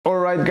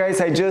Alright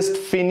guys, I just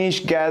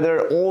finished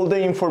gather all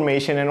the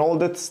information and all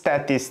the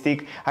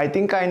statistic. I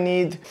think I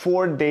need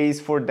 4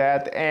 days for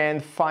that,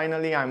 and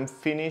finally I'm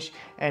finished.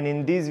 And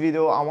in this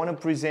video I want to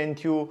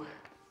present you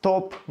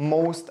top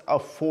most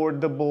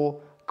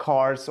affordable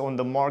cars on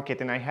the market,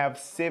 and I have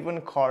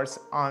 7 cars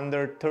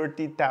under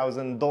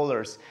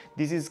 $30,000.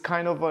 This is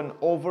kind of an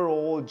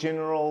overall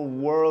general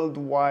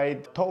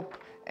worldwide top,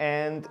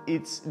 and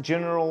it's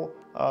general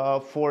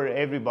for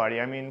everybody.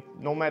 I mean,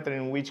 no matter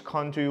in which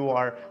country you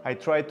are, I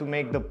try to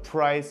make the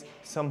price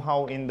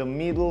somehow in the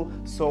middle,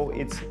 so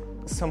it's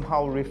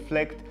somehow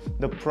reflect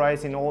the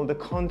price in all the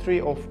country.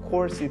 Of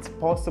course, it's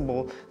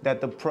possible that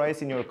the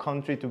price in your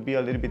country to be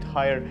a little bit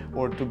higher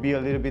or to be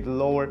a little bit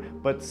lower,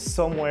 but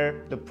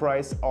somewhere the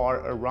price are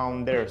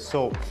around there.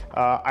 So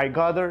I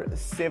gathered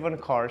 7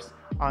 cars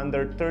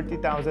under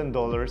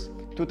 $30,000,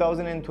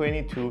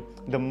 2022,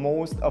 the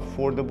most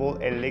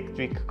affordable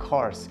electric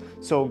cars.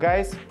 So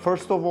guys,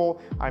 first of all,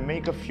 I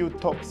make a few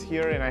tops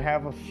here and I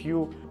have a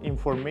few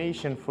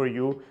information for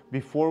you.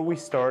 Before we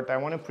start, I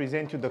want to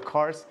present you the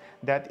cars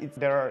that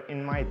are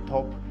in my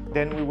top.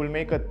 Then we will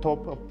make a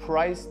top, a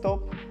price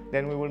top,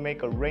 then we will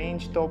make a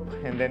range top,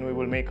 and then we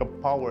will make a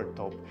power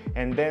top.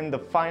 And then the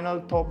final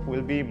top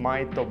will be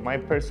my top, my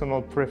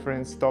personal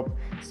preference top.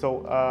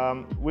 So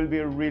will be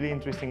a really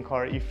interesting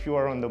car. If you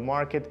are on the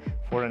market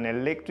for an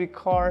electric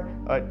car,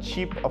 a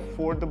cheap,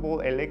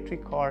 affordable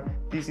electric car,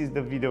 this is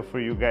the video for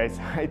you guys.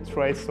 I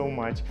try so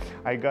much.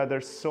 I gather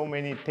so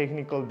many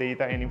technical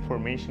data and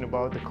information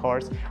about the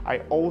cars.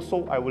 I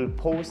will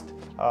post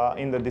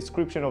in the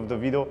description of the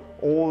video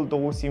all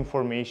those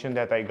information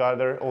that I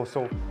gather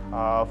also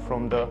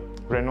from the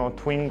Renault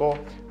Twingo.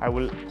 I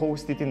will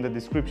post it in the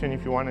description.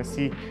 If you want to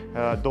see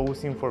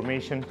those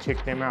information,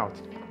 check them out.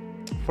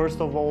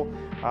 First of all,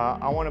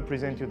 I want to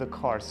present you the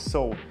cars.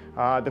 So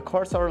the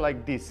cars are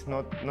like this,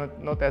 not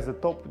as a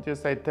top,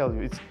 just I tell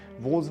you, it's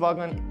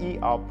Volkswagen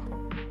e-Up.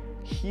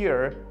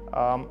 Here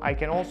I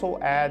can also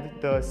add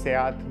the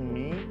Seat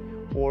Mii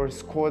or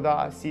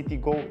Skoda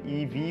Citigo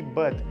EV,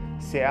 but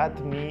Seat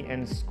Mii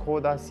and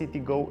Skoda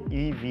Citigo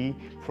EV,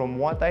 from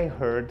what I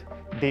heard,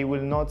 they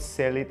will not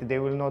sell it, they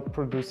will not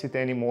produce it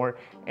anymore.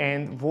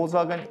 And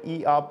Volkswagen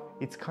e-Up,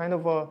 it's kind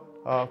of a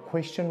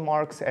question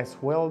marks as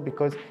well,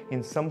 because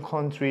in some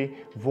country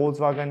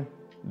Volkswagen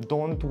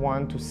don't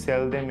want to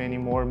sell them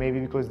anymore, maybe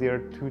because they are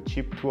too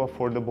cheap, too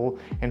affordable.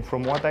 And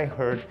from what I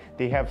heard,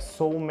 they have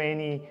so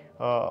many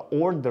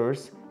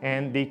orders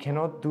and they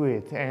cannot do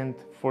it, and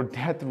for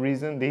that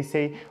reason they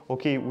say,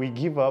 okay, we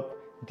give up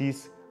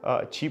these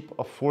cheap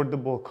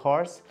affordable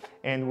cars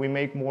and we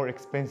make more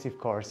expensive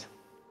cars.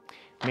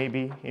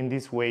 Maybe in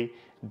this way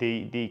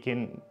they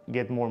can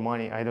get more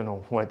money. I don't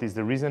know what is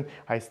the reason.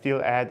 I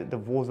still add the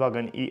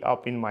Volkswagen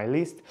e-Up in my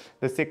list.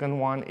 The second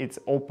one, it's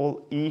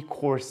Opel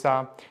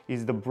e-Corsa,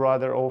 is the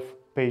brother of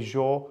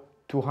Peugeot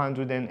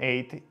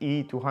 208,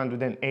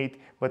 E208,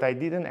 but I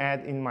didn't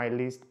add in my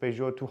list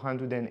Peugeot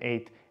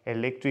 208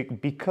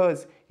 electric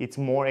because it's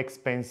more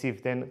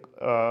expensive than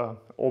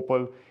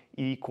Opel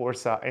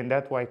e-Corsa, and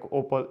that's why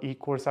Opel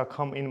e-Corsa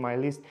come in my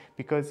list,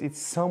 because it's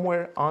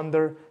somewhere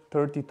under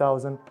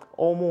 30,000,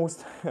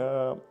 almost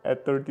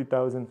at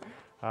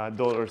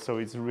 $30,000. So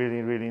it's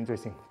really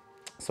interesting.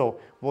 So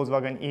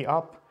Volkswagen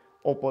e-Up,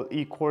 Opel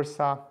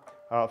e-Corsa,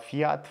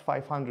 Fiat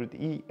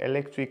 500e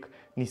electric,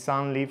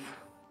 Nissan Leaf,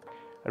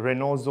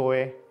 Renault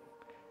Zoe,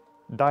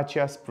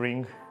 Dacia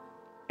Spring,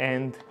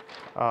 and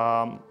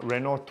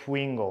Renault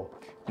Twingo.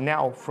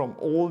 Now, from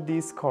all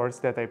these cars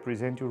that I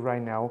present you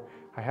right now,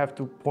 I have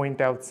to point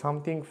out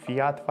something.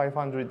 Fiat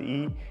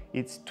 500e,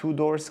 it's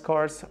 2-door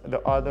cars. The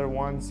other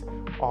ones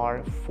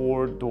are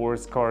 4-door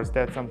cars.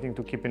 That's something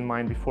to keep in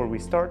mind before we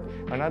start.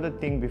 Another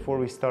thing before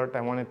we start,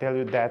 I want to tell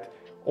you that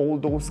all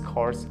those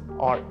cars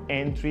are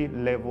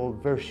entry-level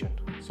version.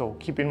 So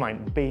keep in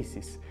mind,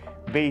 basis,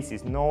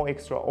 no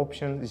extra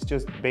options, it's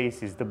just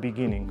basis, the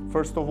beginning.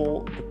 First of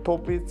all, the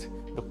top is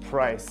the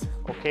price.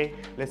 Okay,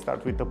 let's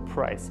start with the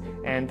price.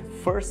 And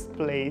first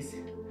place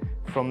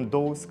from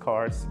those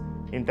cars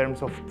in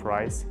terms of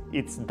price,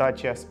 it's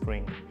Dacia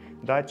Spring.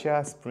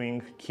 Dacia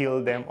Spring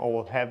kill them or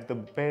will have the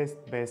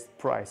best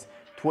price,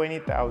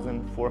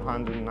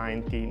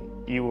 20,419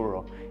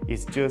 euro.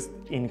 It's just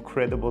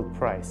incredible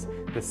price.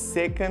 The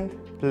second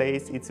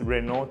place, it's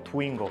Renault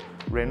Twingo.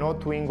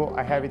 Renault Twingo,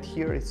 I have it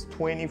here, it's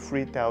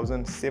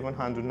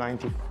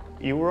 23,790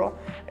 euro,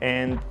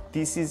 and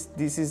this is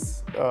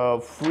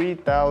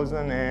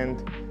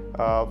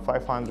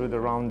 3,500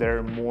 around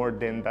there more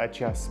than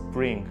Dacia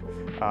Spring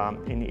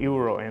in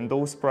euro. And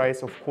those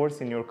price, of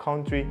course, in your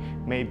country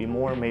maybe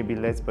more, maybe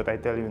less, but I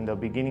tell you in the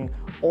beginning.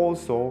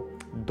 Also,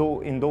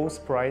 though in those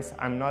price,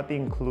 I'm not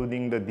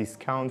including the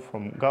discount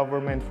from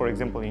government. For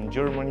example, in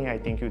Germany, I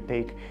think you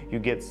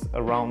get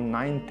around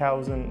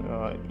 9,000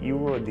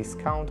 euro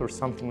discount or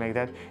something like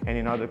that, and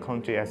in other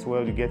country as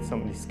well you get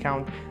some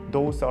discount.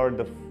 Those are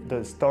the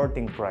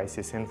starting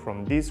prices, and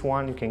from this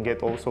one you can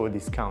get also a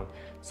discount.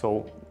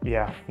 So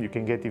yeah, you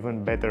can get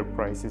even better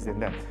prices than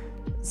that.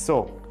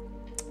 So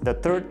the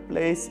third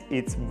place,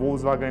 it's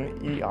Volkswagen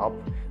e-Up.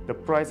 The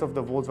price of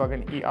the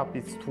Volkswagen e-Up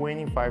is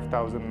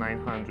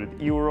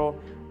 25,900 euro.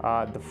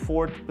 The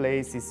fourth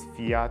place is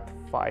Fiat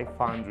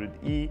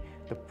 500e.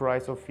 The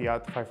price of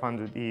Fiat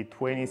 500e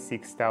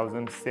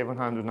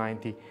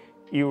 26,790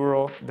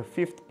 euro. The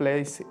fifth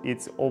place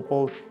it's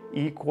Opel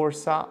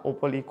e-Corsa.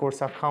 Opel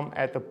e-Corsa come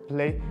at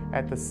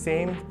the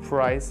same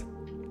price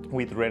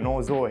with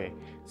Renault Zoe.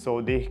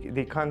 So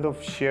they kind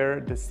of share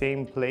the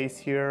same place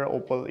here.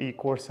 Opel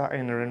e-Corsa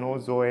and Renault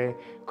Zoe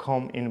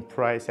come in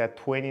price at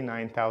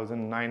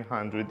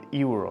 29,900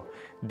 euro.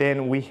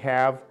 Then we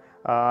have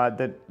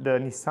the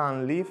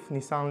Nissan Leaf.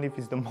 Nissan Leaf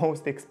is the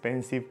most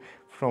expensive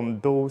from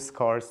those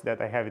cars that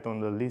I have it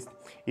on the list.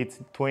 It's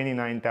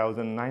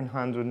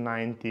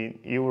 29,990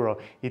 euro.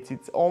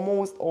 It's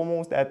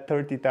almost at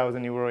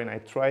 30,000 euro, and I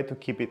try to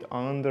keep it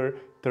under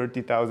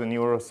 30,000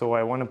 euro, so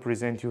I want to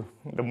present you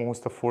the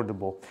most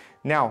affordable.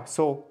 Now,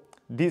 so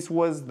this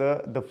was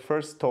the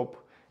first top,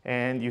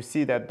 and you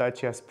see that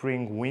Dacia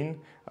Spring win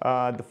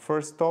the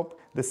first top.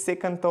 The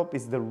second top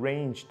is the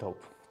range top.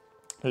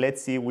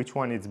 Let's see which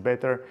one is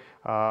better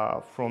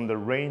from the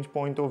range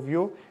point of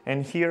view.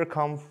 And here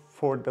come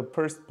for the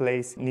first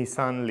place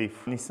Nissan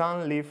Leaf.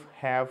 Nissan Leaf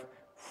have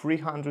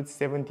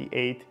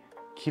 378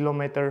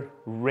 kilometer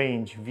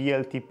range,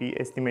 VLTP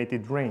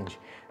estimated range.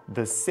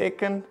 The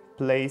second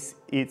place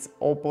is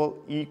Opel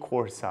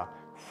e-Corsa,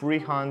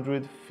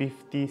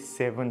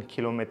 357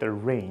 kilometer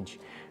range.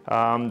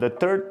 The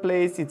third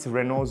place it's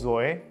Renault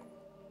Zoe,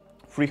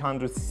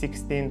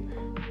 316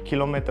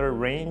 kilometer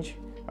range.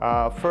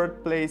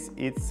 Third place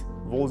it's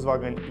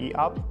Volkswagen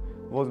e-Up.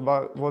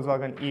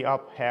 Volkswagen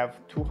e-Up have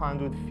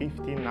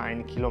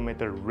 259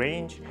 kilometer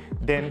range.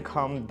 Then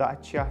come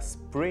Dacia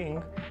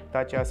Spring.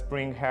 Dacia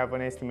Spring have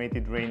an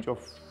estimated range of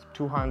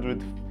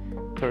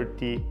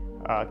 230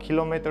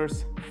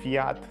 kilometers.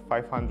 Fiat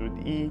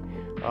 500e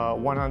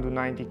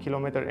 190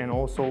 kilometer, and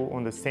also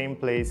on the same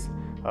place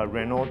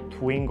Renault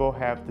Twingo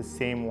have the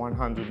same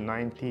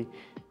 190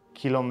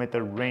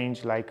 kilometer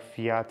range like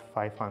Fiat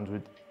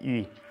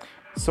 500e.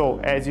 So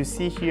as you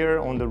see here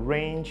on the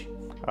range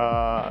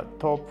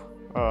top,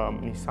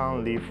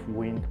 Nissan Leaf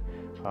win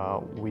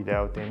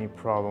without any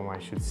problem, I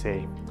should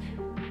say.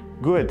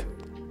 Good.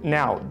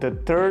 Now the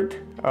third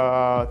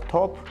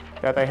top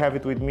that I have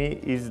it with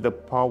me is the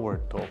power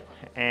top.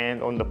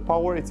 And on the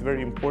power, it's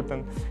very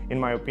important, in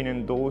my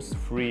opinion. Those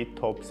three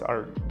tops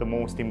are the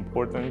most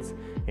important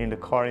in the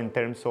car in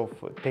terms of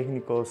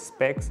technical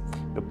specs: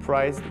 the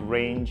price, the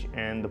range,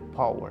 and the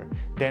power.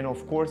 Then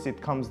of course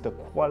it comes the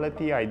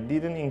quality. I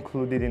didn't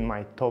include it in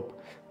my top,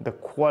 the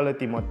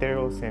quality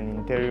materials and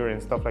interior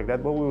and stuff like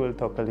that, but we will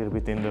talk a little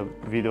bit in the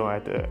video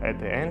at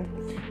the end.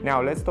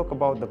 Now let's talk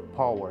about the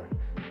power.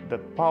 The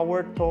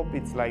power top,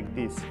 it's like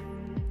this.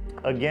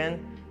 Again,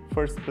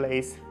 first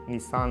place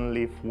Nissan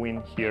Leaf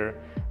win here,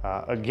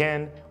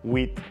 again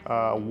with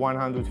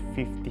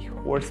 150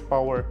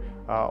 horsepower,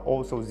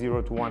 also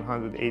 0 to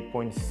 100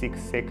 8.6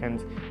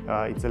 seconds.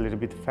 It's a little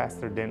bit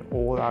faster than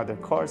all other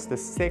cars. The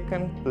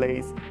second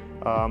place,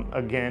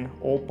 again,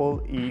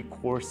 Opel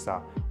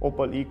e-Corsa.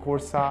 Opel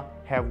e-Corsa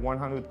have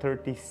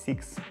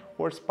 136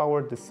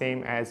 horsepower, the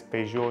same as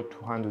Peugeot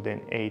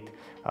 208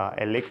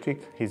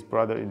 electric. His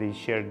brother, they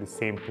share the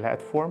same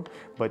platform,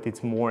 but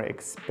it's more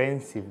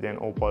expensive than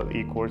Opel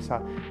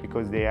e-Corsa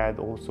because they add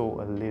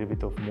also a little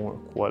bit of more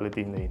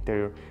quality in the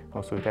interior.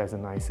 Also, it has a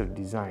nicer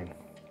design,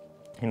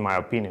 in my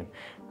opinion.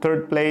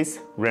 Third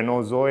place,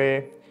 Renault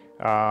Zoe,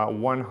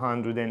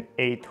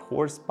 108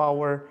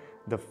 horsepower.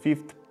 The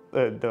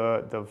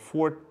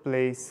fourth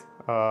place,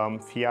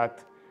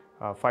 Fiat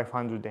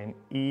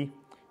 500e.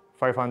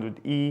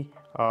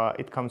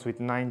 It comes with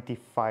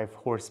 95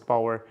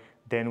 horsepower.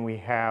 Then we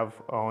have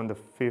on the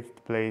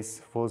fifth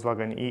place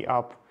Volkswagen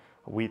e-Up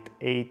with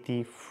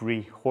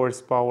 83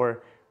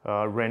 horsepower.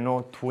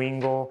 Renault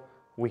Twingo,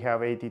 we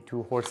have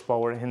 82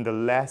 horsepower, and the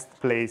last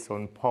place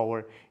on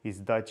power is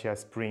Dacia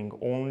Spring,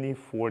 only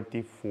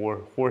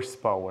 44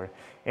 horsepower.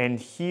 And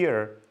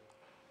here,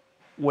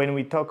 when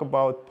we talk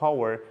about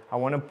power, I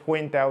want to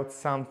point out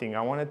something.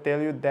 I want to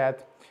tell you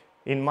that,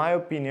 in my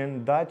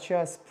opinion,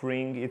 Dacia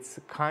Spring, it's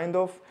kind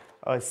of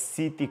a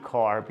city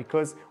car,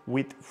 because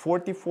with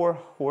 44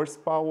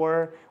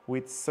 horsepower,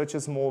 with such a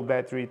small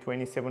battery,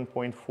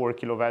 27.4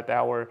 kilowatt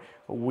hour,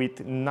 with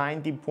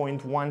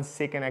 90.1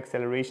 second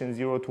acceleration,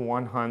 0 to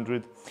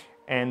 100,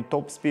 and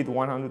top speed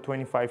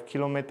 125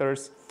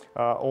 kilometers,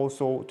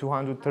 also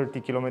 230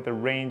 kilometer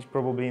range.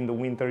 Probably in the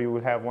winter you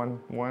will have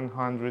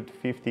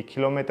 150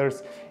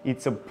 kilometers.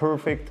 It's a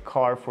perfect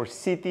car for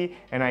city,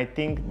 and I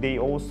think they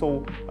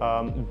also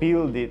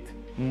build it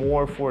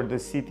more for the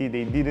city.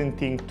 They didn't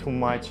think too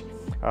much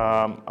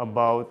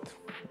about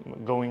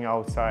going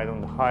outside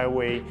on the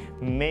highway.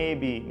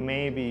 Maybe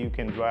you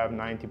can drive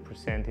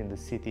 90% in the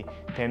city,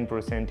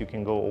 10% you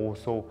can go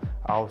also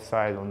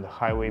outside on the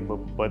highway,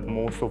 but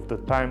most of the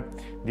time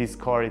this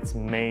car is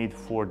made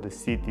for the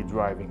city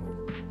driving.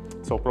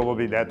 So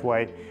probably that's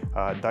why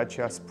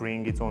Dacia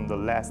Spring is on the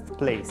last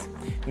place.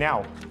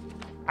 Now,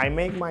 I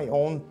make my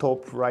own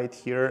top right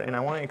here, and I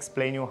want to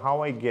explain you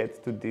how I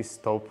get to this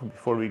top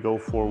before we go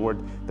forward.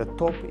 The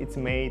top, it's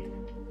made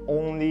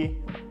only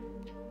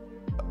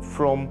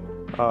from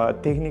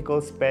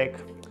technical spec,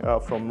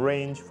 from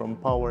range, from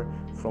power,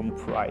 from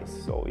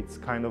price. So it's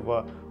kind of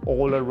a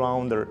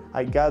all-arounder.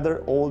 I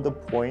gather all the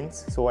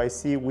points, so I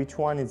see which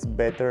one is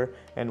better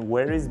and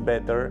where is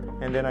better,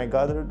 and then I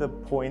gather the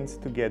points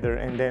together,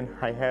 and then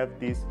I have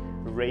this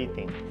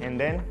rating. And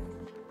then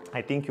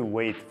I think you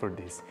wait for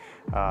this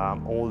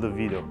all the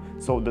video.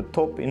 So the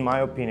top, in my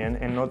opinion,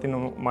 and not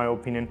in my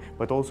opinion,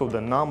 but also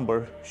the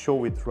number,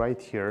 show it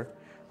right here.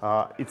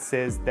 It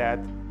says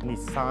that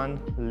Nissan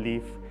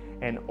Leaf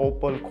and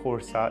Opel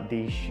Corsa,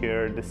 they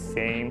share the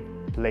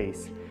same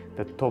place,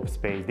 the top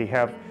space. They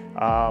have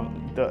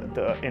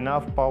the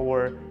enough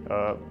power,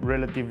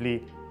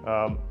 relatively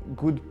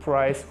good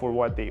price for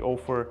what they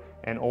offer,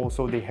 and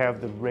also they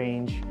have the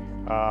range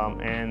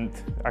and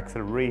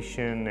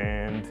acceleration,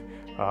 and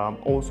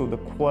also the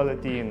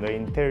quality in the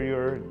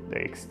interior, the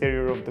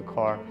exterior of the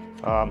car.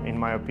 In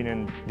my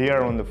opinion, they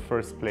are on the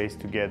first place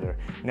together.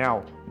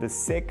 Now, the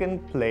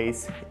second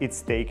place,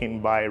 it's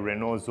taken by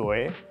Renault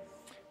Zoe.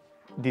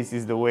 This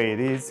is the way it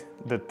is.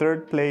 The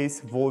third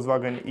place,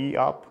 Volkswagen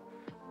e-Up.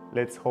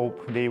 Let's hope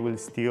they will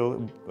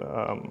still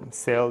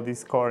sell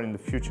this car in the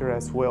future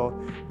as well.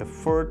 The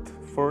fourth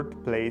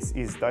place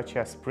is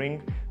Dacia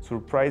Spring.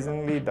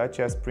 Surprisingly,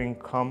 Dacia Spring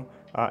come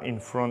in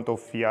front of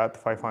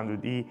Fiat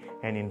 500e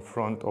and in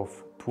front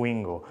of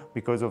Twingo.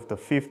 Because of the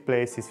fifth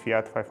place is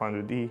Fiat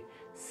 500e,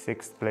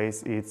 sixth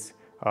place is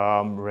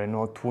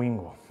Renault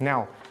Twingo.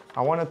 Now,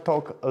 I want to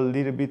talk a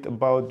little bit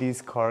about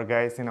this car,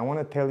 guys, and I want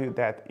to tell you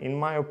that, in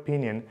my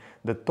opinion,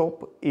 the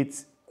top,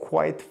 it's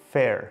quite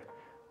fair.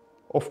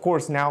 Of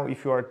course, now,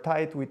 if you are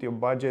tight with your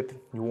budget,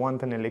 you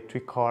want an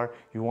electric car,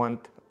 you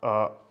want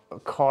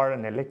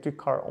an electric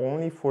car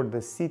only for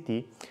the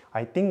city,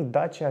 I think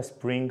Dacia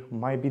Spring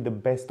might be the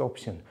best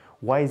option.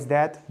 Why is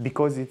that?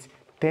 Because it's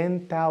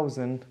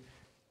 10,000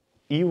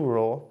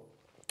 euro,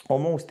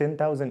 almost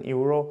 10,000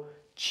 euro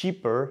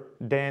cheaper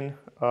than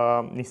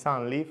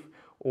Nissan Leaf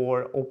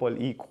or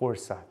Opel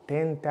e-Corsa.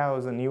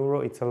 10,000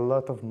 euro, it's a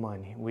lot of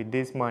money. With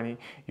this money,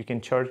 you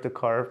can charge the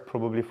car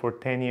probably for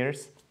 10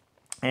 years.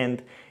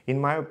 And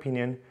in my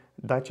opinion,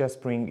 Dacia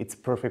Spring, it's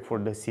perfect for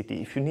the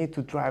city. If you need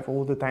to drive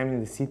all the time in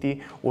the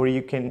city, or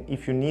you can,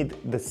 if you need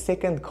the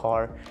second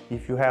car,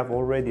 if you have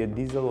already a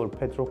diesel or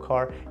petrol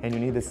car and you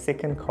need a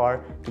second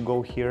car to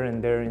go here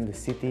and there in the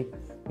city,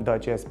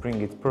 Dacia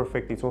Spring, it's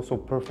perfect. It's also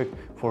perfect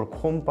for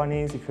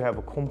companies. If you have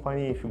a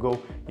company, if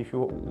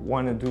you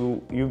want to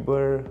do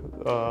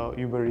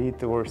Uber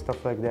Eats or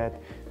stuff like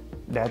that,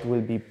 that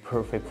will be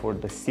perfect for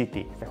the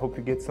city. I hope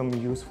you get some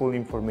useful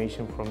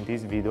information from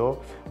this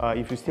video.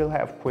 If you still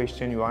have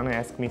questions, you want to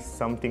ask me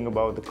something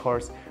about the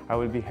cars, I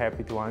will be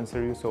happy to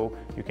answer you. So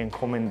you can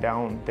comment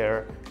down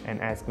there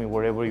and ask me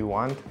whatever you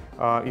want.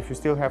 If you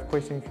still have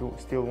questions, if you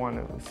still want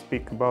to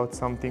speak about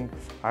something,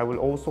 I will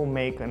also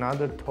make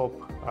another top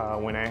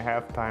when I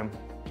have time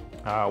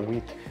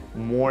with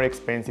more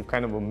expensive,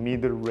 kind of a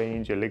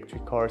mid-range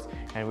electric cars,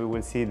 and we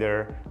will see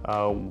there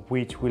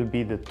which will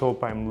be the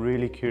top. I'm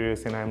really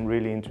curious and I'm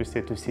really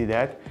interested to see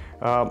that.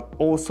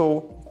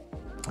 Also,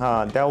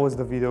 that was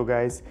the video,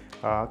 guys.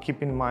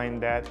 Keep in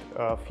mind that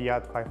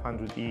Fiat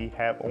 500e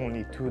have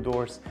only 2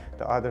 doors.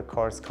 The other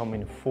cars come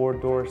in 4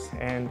 doors,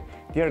 and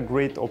they are a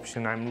great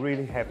option. I'm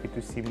really happy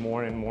to see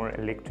more and more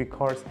electric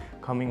cars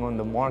coming on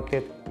the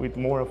market with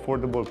more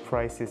affordable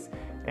prices.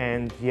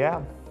 And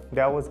yeah,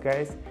 that was,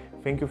 guys.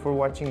 Thank you for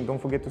watching. Don't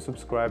forget to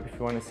subscribe if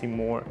you want to see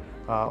more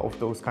of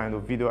those kind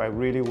of video. I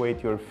really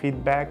wait your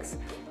feedbacks.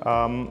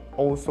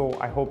 Also,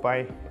 I hope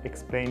I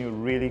explain you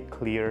really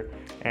clear,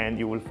 and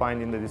you will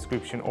find in the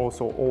description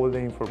also all the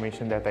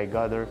information that I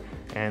gather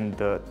and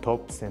the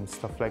tops and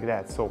stuff like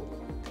that. So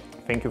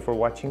thank you for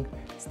watching.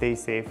 Stay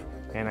safe,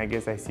 and I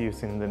guess I see you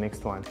soon in the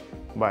next one.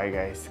 Bye,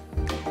 guys.